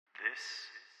This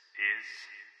is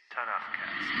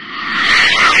Tanakhcast.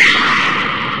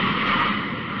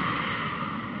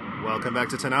 Welcome back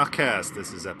to Tanakhcast.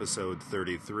 This is episode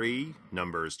 33,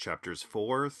 Numbers chapters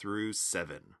 4 through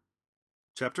 7.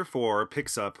 Chapter 4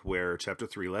 picks up where Chapter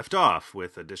 3 left off,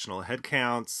 with additional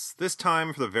headcounts, this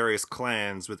time for the various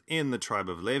clans within the tribe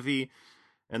of Levi,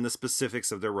 and the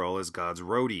specifics of their role as God's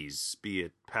roadies, be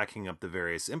it packing up the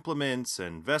various implements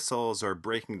and vessels or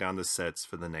breaking down the sets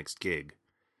for the next gig.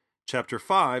 Chapter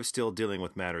 5, still dealing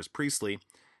with matters priestly,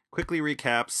 quickly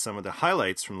recaps some of the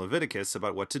highlights from Leviticus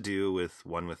about what to do with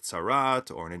one with Tzarat,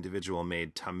 or an individual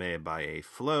made Tameh by a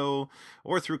flow,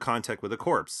 or through contact with a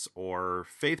corpse, or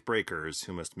faith breakers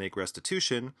who must make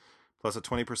restitution, plus a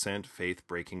 20%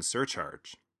 faith-breaking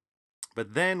surcharge.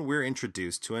 But then we're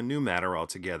introduced to a new matter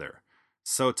altogether,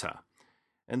 Sota.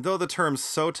 And though the term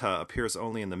Sota appears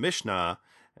only in the Mishnah,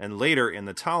 and later in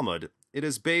the Talmud, it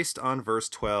is based on verse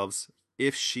 12's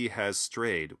if she has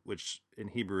strayed, which in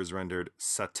Hebrew is rendered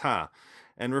Sata,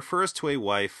 and refers to a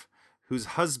wife whose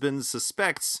husband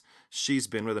suspects she's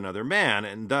been with another man,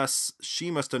 and thus she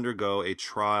must undergo a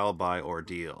trial by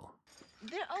ordeal.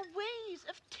 There are ways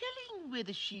of telling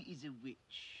whether she is a witch.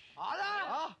 What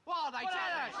are they?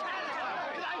 Tell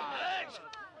us!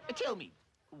 Tell me,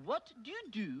 what do you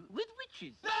do with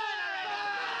witches?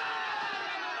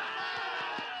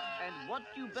 And what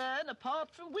do you burn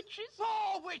apart from witches?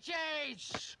 More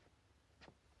witches!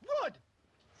 Wood!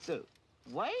 So,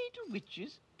 why do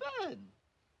witches burn?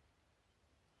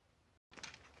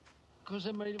 Because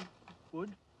they're made of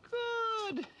wood.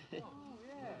 Good.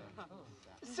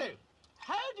 So,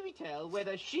 how do we tell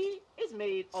whether she is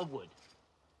made of wood?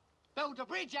 Build a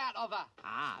bridge out of her.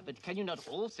 Ah, but can you not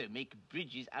also make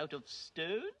bridges out of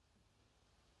stone?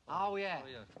 Oh, yeah.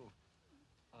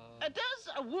 Does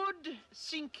a wood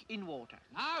sink in water?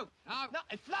 No,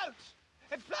 it floats.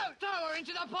 It floats. Throw her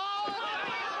into the pond.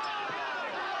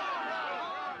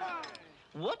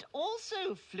 What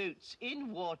also floats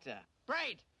in water?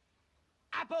 Bread.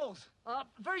 Apples.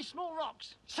 Very small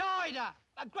rocks. Cider.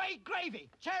 A great gravy.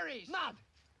 Cherries. Mud.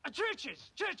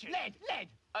 Churches. Lead.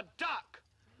 A duck.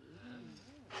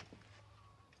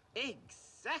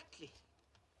 Exactly.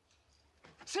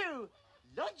 So,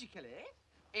 logically,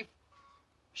 If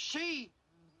she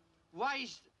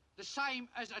weighs the same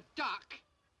as a duck,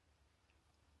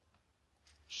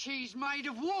 she's made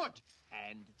of wood.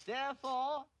 and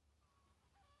therefore,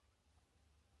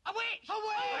 A witch! A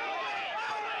witch!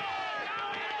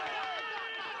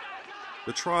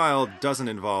 The trial doesn't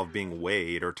involve being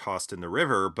weighed or tossed in the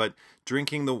river, but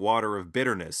drinking the water of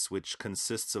bitterness, which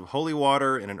consists of holy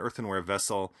water in an earthenware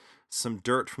vessel, some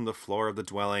dirt from the floor of the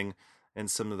dwelling, and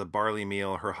some of the barley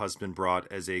meal her husband brought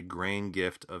as a grain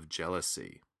gift of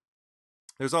jealousy.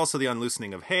 There's also the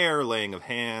unloosening of hair, laying of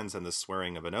hands, and the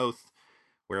swearing of an oath,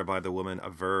 whereby the woman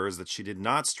avers that she did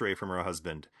not stray from her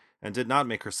husband, and did not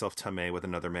make herself tameh with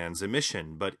another man's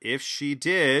emission, but if she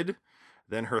did,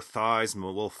 then her thighs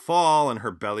will fall and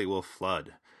her belly will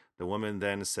flood. The woman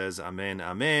then says, Amen,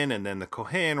 Amen, and then the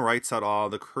Kohen writes out all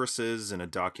the curses in a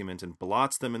document and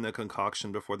blots them in the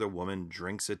concoction before the woman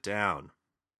drinks it down.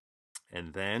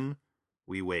 And then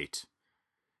we wait.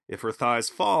 If her thighs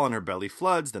fall and her belly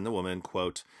floods, then the woman,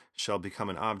 quote, shall become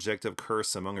an object of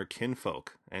curse among her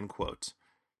kinfolk, end quote.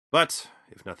 But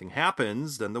if nothing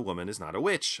happens, then the woman is not a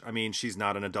witch. I mean, she's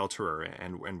not an adulterer,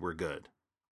 and we're good.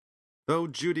 Though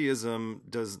Judaism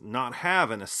does not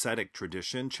have an ascetic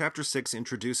tradition, Chapter 6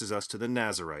 introduces us to the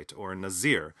Nazirite, or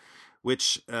Nazir,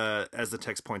 which, as the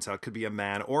text points out, could be a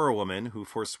man or a woman who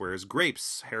forswears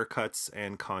grapes, haircuts,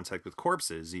 and contact with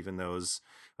corpses, even those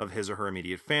of his or her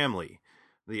immediate family.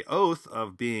 The oath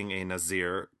of being a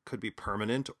Nazir could be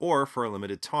permanent or for a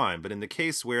limited time, but in the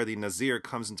case where the Nazir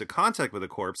comes into contact with a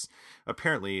corpse,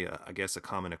 apparently, I guess a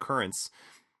common occurrence,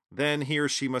 then he or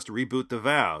she must reboot the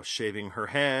vow, shaving her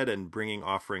head and bringing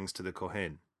offerings to the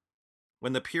Kohen.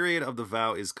 When the period of the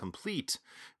vow is complete,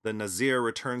 the Nazir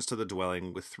returns to the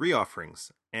dwelling with 3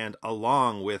 offerings, and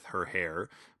along with her hair,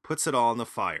 puts it all in the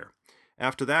fire.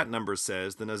 After that, Numbers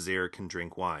says the Nazir can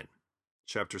drink wine.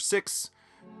 Chapter 6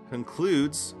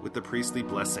 concludes with the priestly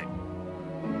blessing.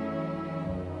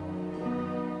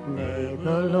 May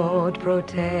the Lord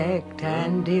protect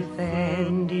and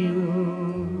defend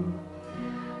you.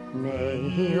 May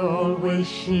he always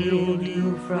shield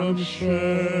you from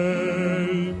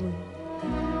shame.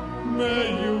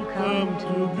 May you come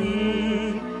to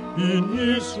be in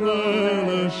Israel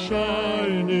a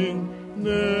shining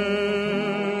name.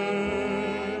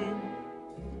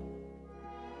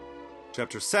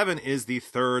 Chapter 7 is the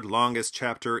third longest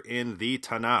chapter in the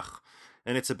Tanakh.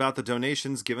 and it's about the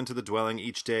donations given to the dwelling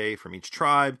each day from each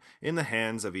tribe in the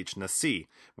hands of each Nasi,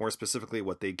 more specifically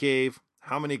what they gave,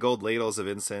 how many gold ladles of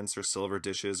incense or silver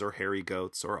dishes or hairy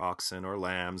goats or oxen or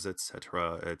lambs,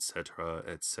 etc., etc.,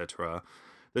 etc.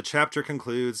 The chapter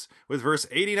concludes with verse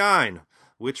 89,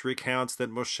 which recounts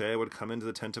that Moshe would come into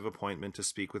the tent of appointment to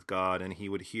speak with God, and he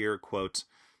would hear, quote,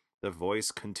 the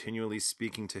voice continually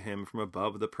speaking to him from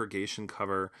above the purgation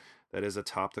cover that is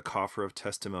atop the coffer of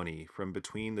testimony, from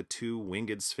between the two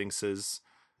winged sphinxes,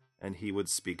 and he would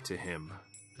speak to him,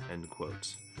 end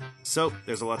quote. So,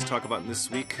 there's a lot to talk about in this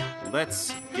week.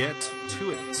 Let's get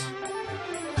to it.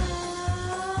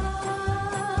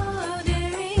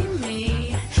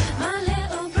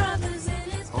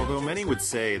 Although many would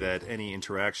say that any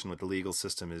interaction with the legal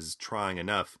system is trying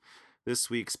enough, this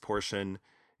week's portion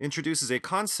introduces a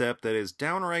concept that is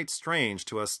downright strange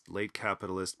to us late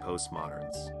capitalist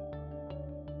postmoderns.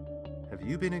 Have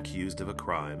you been accused of a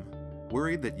crime,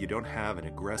 worried that you don't have an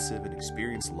aggressive and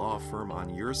experienced law firm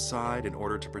on your side in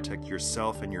order to protect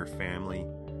yourself and your family?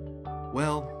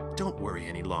 Well, don't worry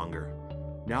any longer.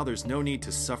 Now there's no need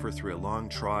to suffer through a long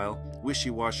trial,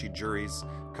 wishy-washy juries,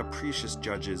 capricious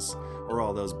judges, or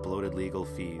all those bloated legal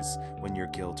fees when your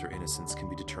guilt or innocence can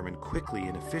be determined quickly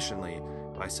and efficiently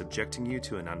by subjecting you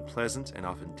to an unpleasant and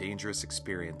often dangerous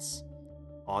experience.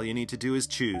 All you need to do is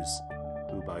choose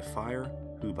who by fire,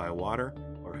 who by water,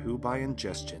 or who by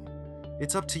ingestion.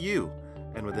 It's up to you,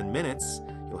 and within minutes,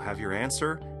 you'll have your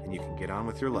answer and you can get on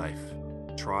with your life.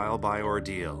 Trial by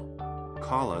ordeal.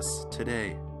 Call us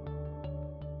today.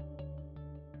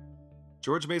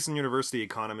 George Mason University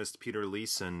economist Peter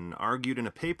Leeson argued in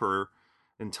a paper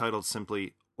entitled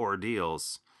simply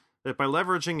Ordeals that by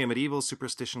leveraging a medieval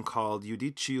superstition called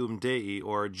Judicium Dei,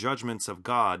 or Judgments of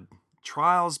God,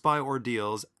 trials by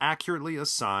ordeals accurately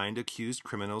assigned accused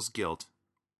criminals guilt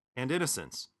and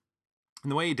innocence.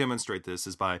 And the way you demonstrate this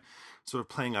is by sort of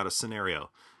playing out a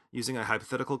scenario, using a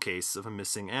hypothetical case of a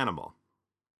missing animal.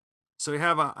 So you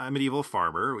have a medieval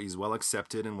farmer. He's well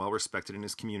accepted and well respected in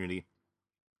his community.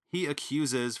 He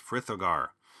accuses Frithiogar,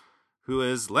 who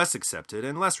is less accepted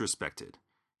and less respected.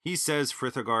 He says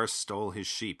Frithiogar stole his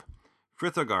sheep.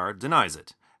 Frithiogar denies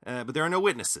it, but there are no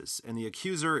witnesses, and the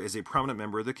accuser is a prominent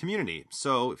member of the community.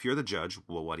 So if you're the judge,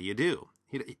 well, what do?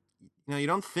 You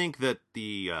don't think that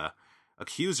the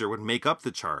accuser would make up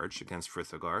the charge against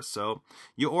Frithiogar, so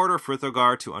you order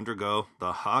Frithiogar to undergo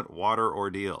the hot water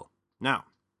ordeal. Now,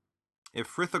 if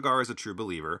Frithiogar is a true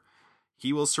believer,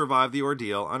 he will survive the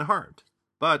ordeal unharmed.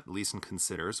 But Leeson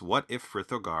considers, what if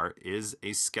Frithiogar is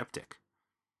a skeptic?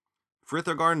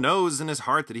 Frithiogar knows in his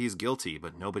heart that he's guilty,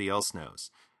 but nobody else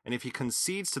knows. And if he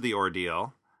concedes to the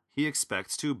ordeal, he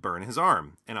expects to burn his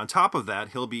arm. And on top of that,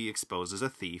 he'll be exposed as a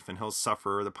thief, and he'll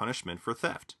suffer the punishment for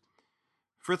theft.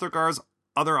 Frithiogar's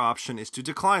other option is to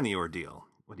decline the ordeal.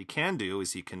 What he can do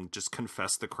is he can just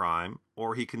confess the crime,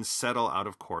 or he can settle out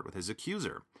of court with his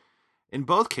accuser. In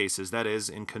both cases, that is,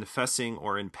 in confessing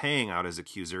or in paying out his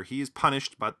accuser, he is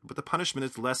punished, but the punishment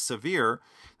is less severe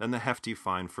than the hefty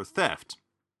fine for theft.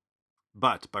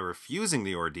 But by refusing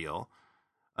the ordeal,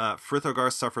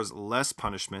 Frithiogar suffers less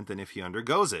punishment than if he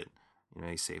undergoes it.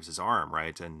 He saves his arm,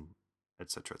 right? And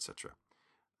etc., etc.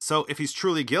 So if he's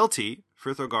truly guilty,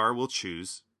 Frithiogar will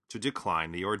choose to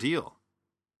decline the ordeal.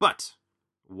 But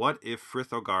what if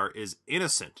Frithiogar is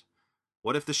innocent?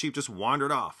 What if the sheep just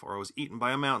wandered off or was eaten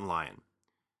by a mountain lion?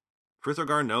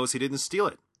 Frithiogar knows he didn't steal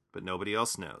it, but nobody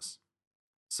else knows.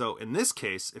 So in this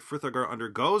case, if Frithiogar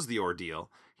undergoes the ordeal,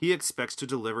 he expects to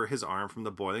deliver his arm from the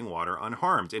boiling water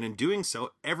unharmed, and in doing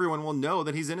so, everyone will know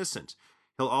that he's innocent.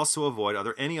 He'll also avoid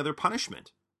any other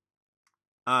punishment.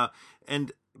 But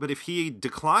if he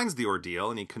declines the ordeal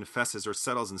and he confesses or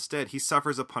settles instead, he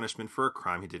suffers a punishment for a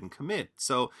crime he didn't commit.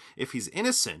 So if he's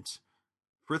innocent,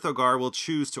 Frithiogar will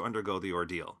choose to undergo the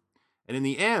ordeal. And in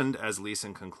the end, as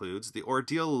Leeson concludes, the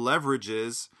ordeal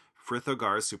leverages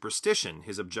Frithiogar's superstition,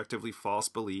 his objectively false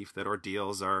belief that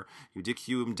ordeals are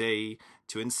Judicium Dei,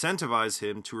 to incentivize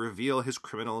him to reveal his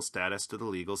criminal status to the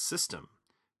legal system.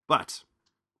 But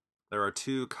there are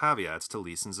two caveats to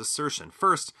Leeson's assertion.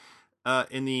 First,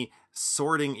 in the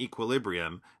sorting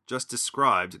equilibrium just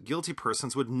described, guilty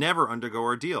persons would never undergo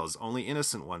ordeals, only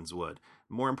innocent ones would.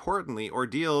 More importantly,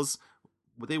 ordeals,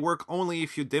 they work only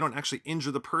if they don't actually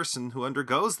injure the person who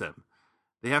undergoes them.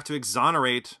 They have to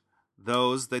exonerate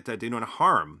those that they do not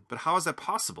harm. But how is that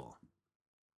possible?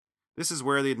 This is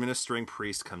where the administering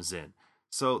priest comes in.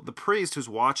 So the priest who's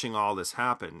watching all this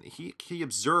happen, he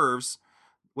observes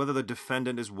whether the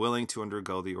defendant is willing to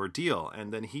undergo the ordeal,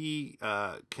 and then he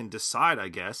can decide, I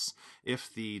guess,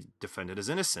 if the defendant is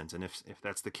innocent. And if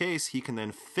that's the case, he can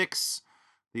then fix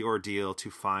the ordeal to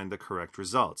find the correct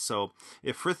result. So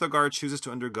if Frithogard chooses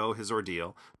to undergo his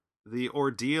ordeal, the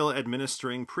ordeal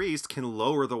administering priest can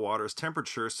lower the water's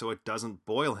temperature so it doesn't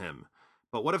boil him.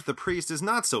 But what if the priest is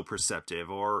not so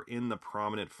perceptive or in the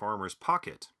prominent farmer's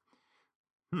pocket?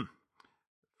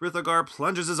 Frithogard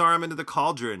plunges his arm into the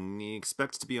cauldron, and he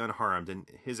expects to be unharmed, and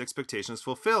his expectation is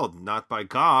fulfilled, not by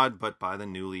God, but by the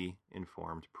newly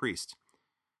informed priest.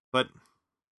 But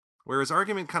where his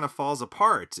argument kind of falls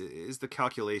apart is the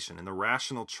calculation and the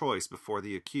rational choice before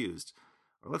the accused.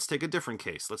 Or let's take a different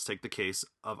case. Let's take the case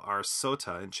of Ar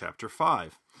Sota in chapter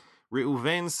 5.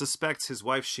 Reuven suspects his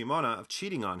wife Shimona of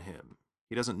cheating on him.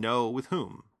 He doesn't know with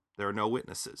whom. There are no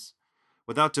witnesses.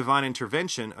 Without divine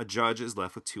intervention, a judge is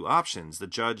left with two options. The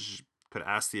judge could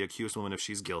ask the accused woman if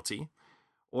she's guilty,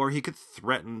 or he could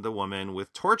threaten the woman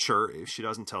with torture if she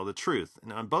doesn't tell the truth.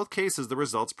 And on both cases, the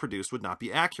results produced would not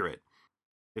be accurate.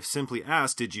 If simply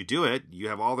asked, did you do it, you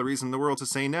have all the reason in the world to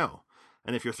say no.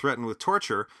 And if you're threatened with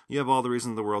torture, you have all the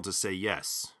reason in the world to say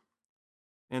yes.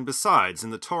 And besides, in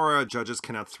the Torah, judges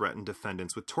cannot threaten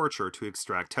defendants with torture to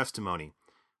extract testimony,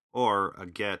 or a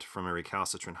get from a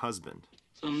recalcitrant husband.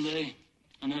 Someday,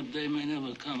 and that day may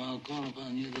never come, I'll call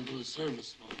upon you to do a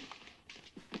service for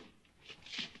me.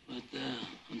 But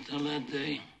until that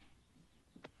day,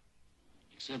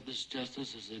 accept this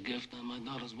justice as a gift on my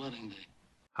daughter's wedding day.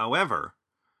 However,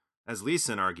 as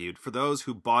Leeson argued, for those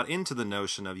who bought into the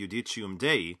notion of Judicium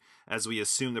Dei, as we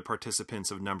assume the participants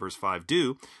of Numbers 5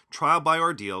 do, trial by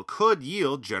ordeal could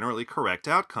yield generally correct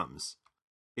outcomes.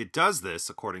 It does this,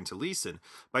 according to Leeson,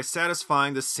 by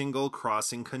satisfying the single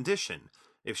crossing condition.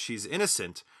 If she's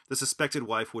innocent, the suspected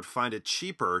wife would find it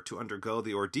cheaper to undergo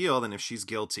the ordeal than if she's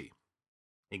guilty.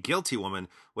 A guilty woman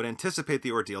would anticipate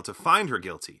the ordeal to find her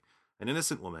guilty. An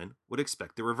innocent woman would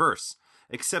expect the reverse,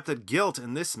 except that guilt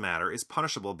in this matter is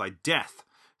punishable by death,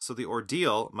 so the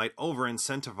ordeal might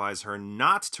over-incentivize her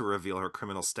not to reveal her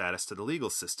criminal status to the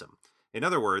legal system. In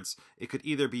other words, it could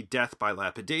either be death by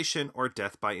lapidation or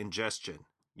death by ingestion.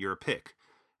 Your pick.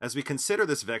 As we consider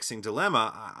this vexing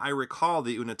dilemma, I recall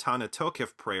the Unatana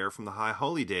Tokef prayer from the High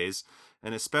Holy Days,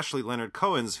 and especially Leonard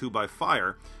Cohen's Who by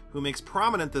Fire, who makes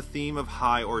prominent the theme of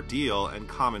high ordeal and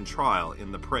common trial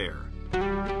in the prayer.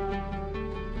 And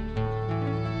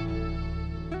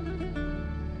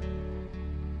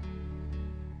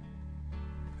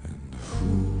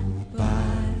who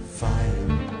by fire,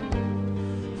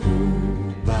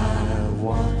 who by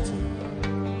water,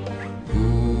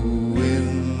 who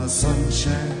in the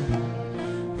sunshine,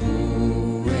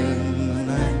 who in the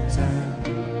nighttime,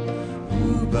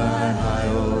 who by high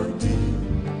ordeal,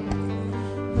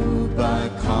 who by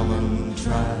common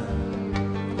trial,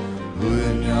 who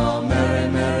in your merry,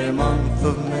 merry month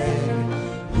of May,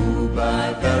 who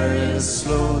by very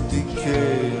slow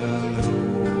decay, and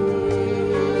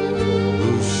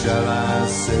who shall I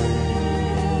say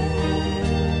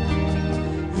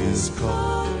is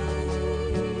called?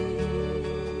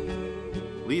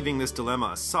 Leaving this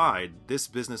dilemma aside, this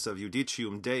business of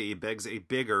Judicium Dei begs a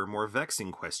bigger, more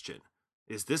vexing question.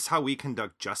 Is this how we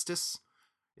conduct justice?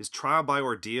 Is trial by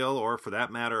ordeal, or for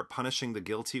that matter, punishing the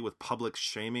guilty with public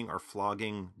shaming or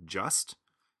flogging, just?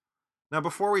 Now,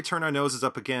 before we turn our noses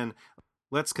up again,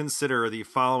 let's consider the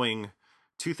following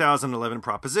 2011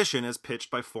 proposition as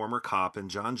pitched by former cop and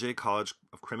John Jay College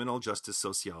of Criminal Justice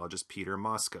sociologist Peter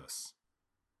Moskos.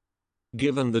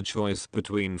 Given the choice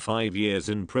between 5 years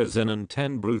in prison and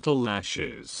 10 brutal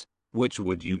lashes, which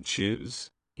would you choose?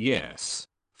 Yes,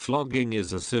 flogging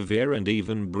is a severe and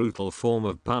even brutal form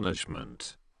of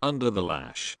punishment. Under the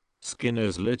lash, skin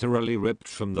is literally ripped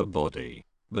from the body,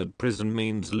 but prison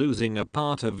means losing a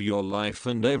part of your life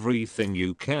and everything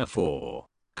you care for.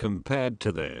 Compared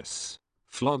to this,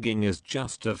 flogging is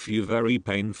just a few very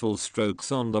painful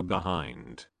strokes on the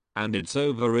behind, and it's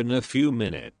over in a few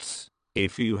minutes.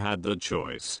 If you had the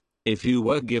choice, if you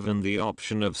were given the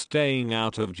option of staying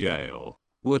out of jail,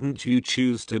 wouldn't you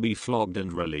choose to be flogged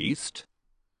and released?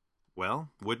 Well,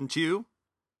 wouldn't you?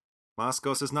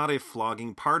 Moskos is not a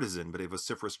flogging partisan, but a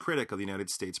vociferous critic of the United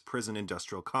States prison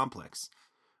industrial complex.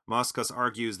 Moskos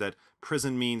argues that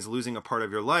prison means losing a part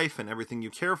of your life and everything you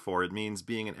care for. It means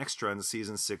being an extra in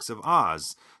season 6 of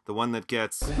Oz, the one that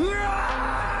gets...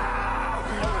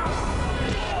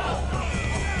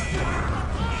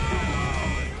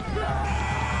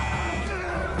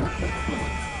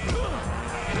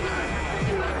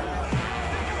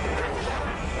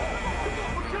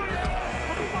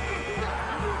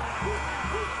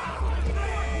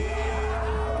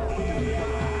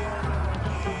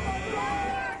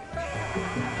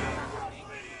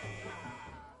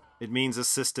 It means a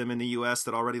system in the U.S.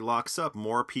 that already locks up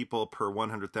more people per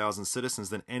 100,000 citizens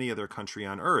than any other country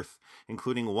on earth,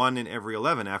 including 1 in every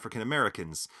 11 African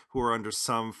Americans who are under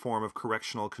some form of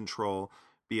correctional control,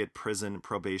 be it prison,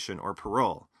 probation, or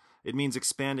parole. It means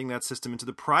expanding that system into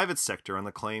the private sector on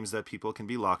the claims that people can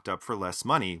be locked up for less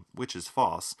money, which is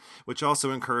false, which also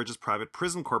encourages private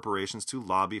prison corporations to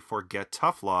lobby for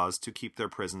get-tough laws to keep their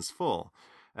prisons full.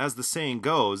 As the saying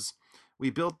goes,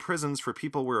 we build prisons for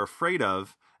people we're afraid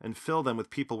of and fill them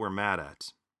with people we're mad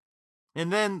at.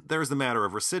 And then there's the matter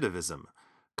of recidivism.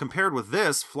 Compared with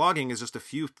this, flogging is just a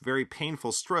few very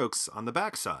painful strokes on the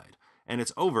backside, and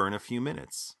it's over in a few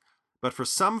minutes. But for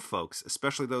some folks,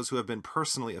 especially those who have been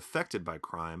personally affected by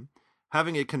crime,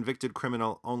 having a convicted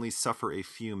criminal only suffer a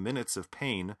few minutes of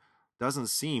pain doesn't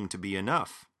seem to be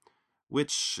enough,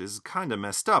 which is kind of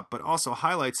messed up, but also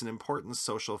highlights an important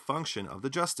social function of the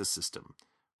justice system: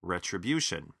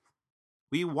 retribution.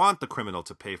 We want the criminal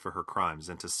to pay for her crimes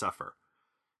and to suffer.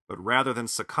 But rather than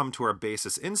succumb to our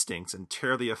basest instincts and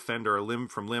tear the offender limb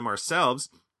from limb ourselves,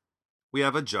 we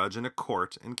have a judge and a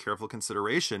court in careful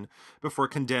consideration before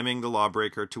condemning the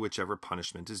lawbreaker to whichever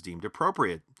punishment is deemed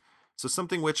appropriate. So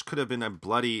something which could have been a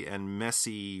bloody and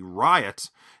messy riot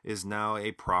is now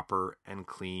a proper and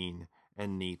clean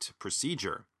and neat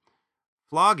procedure.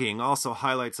 Flogging also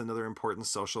highlights another important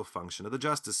social function of the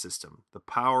justice system: the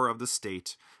power of the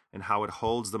state and how it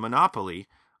holds the monopoly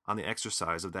on the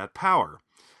exercise of that power.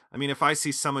 I mean, if I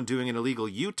see someone doing an illegal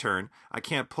U-turn, I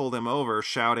can't pull them over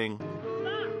shouting,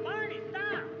 Stop, Barney,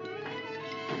 stop!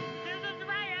 This is the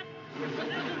riot! This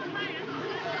is the riot!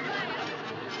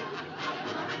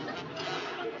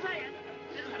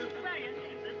 This is the riot!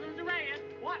 This is the riot!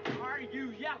 What are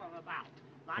you yelling about?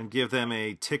 and give them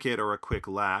a ticket or a quick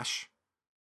lash.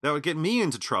 That would get me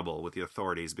into trouble with the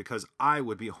authorities because I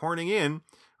would be horning in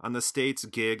on the state's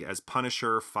gig as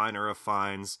punisher, finer of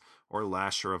fines, or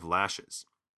lasher of lashes.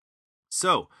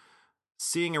 So,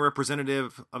 seeing a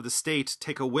representative of the state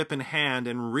take a whip in hand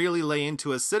and really lay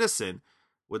into a citizen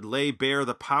would lay bare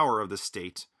the power of the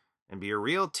state and be a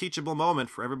real teachable moment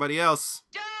for everybody else.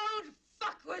 Don't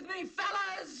fuck with me,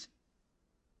 fellas!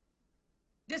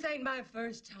 This ain't my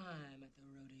first time at the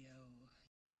rodeo.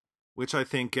 Which I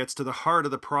think gets to the heart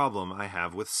of the problem I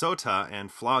have with SOTA and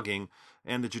flogging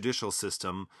and the judicial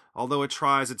system, although it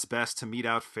tries its best to mete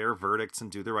out fair verdicts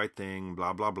and do the right thing,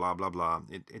 blah, blah, blah, blah, blah.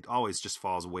 It always just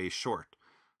falls way short.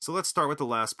 So let's start with the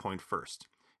last point first.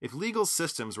 If legal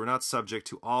systems were not subject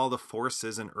to all the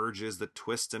forces and urges that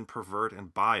twist and pervert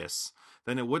and bias,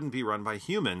 then it wouldn't be run by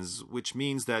humans, which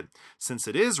means that since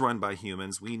it is run by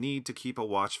humans, we need to keep a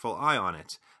watchful eye on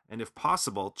it, and if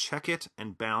possible, check it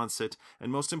and balance it,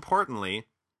 and most importantly,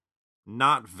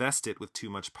 not vest it with too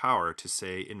much power to,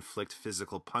 say, inflict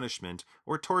physical punishment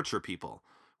or torture people,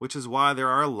 which is why there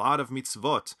are a lot of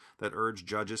mitzvot that urge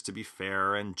judges to be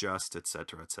fair and just,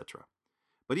 etc., etc.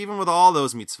 But even with all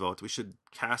those mitzvot, we should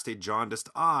cast a jaundiced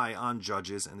eye on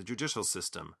judges and the judicial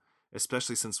system,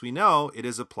 especially since we know it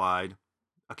is applied,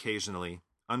 occasionally,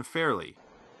 unfairly.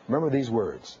 Remember these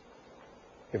words: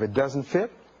 if it doesn't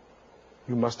fit,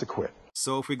 you must acquit.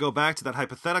 So if we go back to that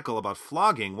hypothetical about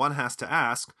flogging, one has to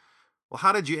ask, well,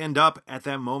 how did you end up at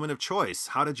that moment of choice?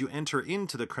 How did you enter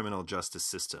into the criminal justice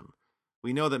system?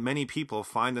 We know that many people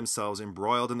find themselves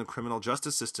embroiled in the criminal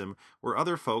justice system where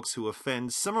other folks who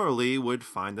offend similarly would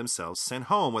find themselves sent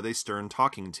home with a stern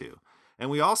talking to.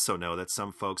 And we also know that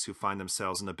some folks who find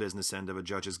themselves in the business end of a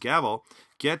judge's gavel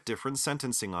get different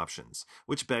sentencing options,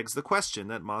 which begs the question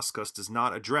that Moskos does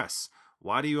not address.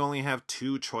 Why do you only have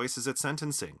two choices at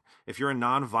sentencing? If you're a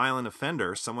non-violent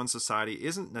offender, someone society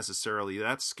isn't necessarily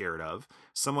that scared of,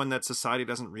 someone that society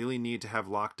doesn't really need to have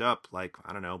locked up, like,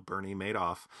 I don't know, Bernie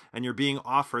Madoff, and you're being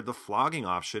offered the flogging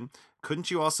option, couldn't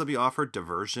you also be offered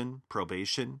diversion,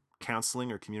 probation,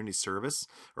 counseling, or community service?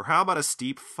 Or how about a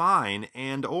steep fine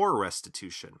and or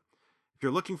restitution? If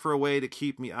you're looking for a way to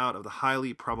keep me out of the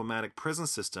highly problematic prison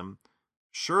system,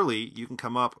 surely you can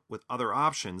come up with other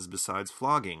options besides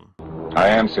flogging. I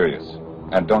am serious,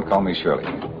 and don't call me Shirley.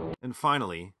 And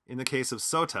finally, in the case of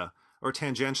Sota, or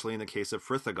tangentially in the case of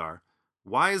Frithgar,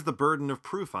 why is the burden of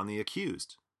proof on the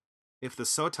accused? If the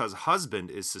Sota's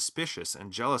husband is suspicious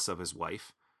and jealous of his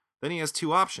wife, then he has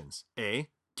two options: A,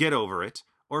 get over it,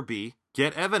 or B,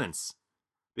 get evidence.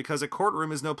 Because a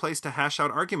courtroom is no place to hash out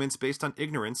arguments based on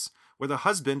ignorance, where the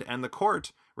husband and the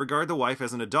court regard the wife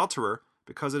as an adulterer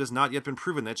because it has not yet been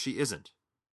proven that she isn't.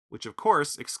 Which of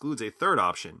course excludes a third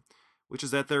option, which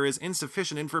is that there is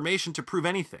insufficient information to prove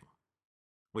anything.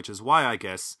 Which is why, I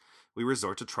guess, we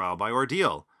resort to trial by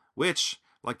ordeal, which,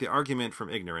 like the argument from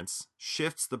ignorance,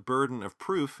 shifts the burden of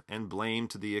proof and blame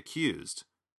to the accused,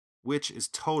 which is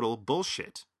total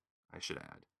bullshit. I should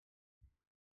add.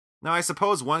 Now, I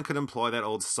suppose one could employ that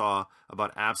old saw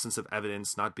about absence of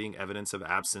evidence not being evidence of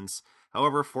absence.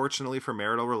 However, fortunately for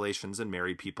marital relations and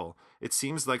married people, it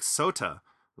seems like Sota,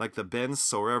 like the Ben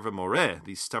Sorer V'Moreh,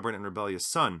 the stubborn and rebellious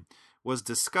son, was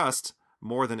discussed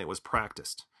more than it was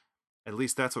practiced. At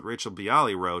least that's what Rachel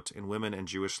Bialy wrote in Women and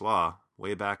Jewish Law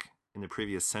way back in the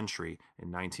previous century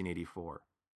in 1984.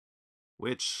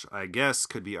 Which, I guess,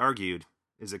 could be argued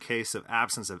is a case of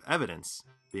absence of evidence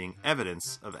being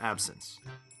evidence of absence.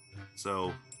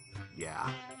 So,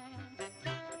 yeah.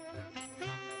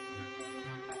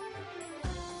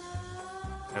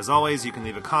 As always, you can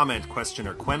leave a comment, question,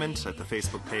 or quement at the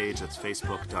Facebook page. That's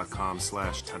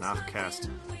facebook.com/TanachCast,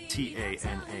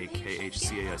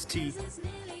 TANAKHCAST,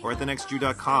 or at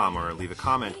thenextjew.com, or leave a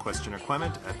comment, question, or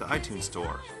quement at the iTunes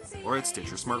Store, or at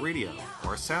Stitcher Smart Radio,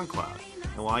 or SoundCloud.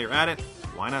 And while you're at it,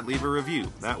 why not leave a review?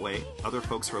 That way, other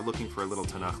folks who are looking for a little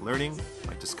Tanakh learning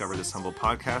might discover this humble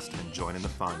podcast and join in the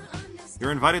fun.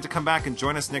 You're invited to come back and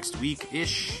join us next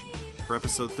week-ish for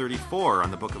episode 34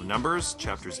 on the Book of Numbers,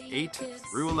 chapters 8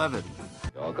 through 11.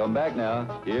 Y'all come back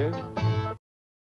now. Here.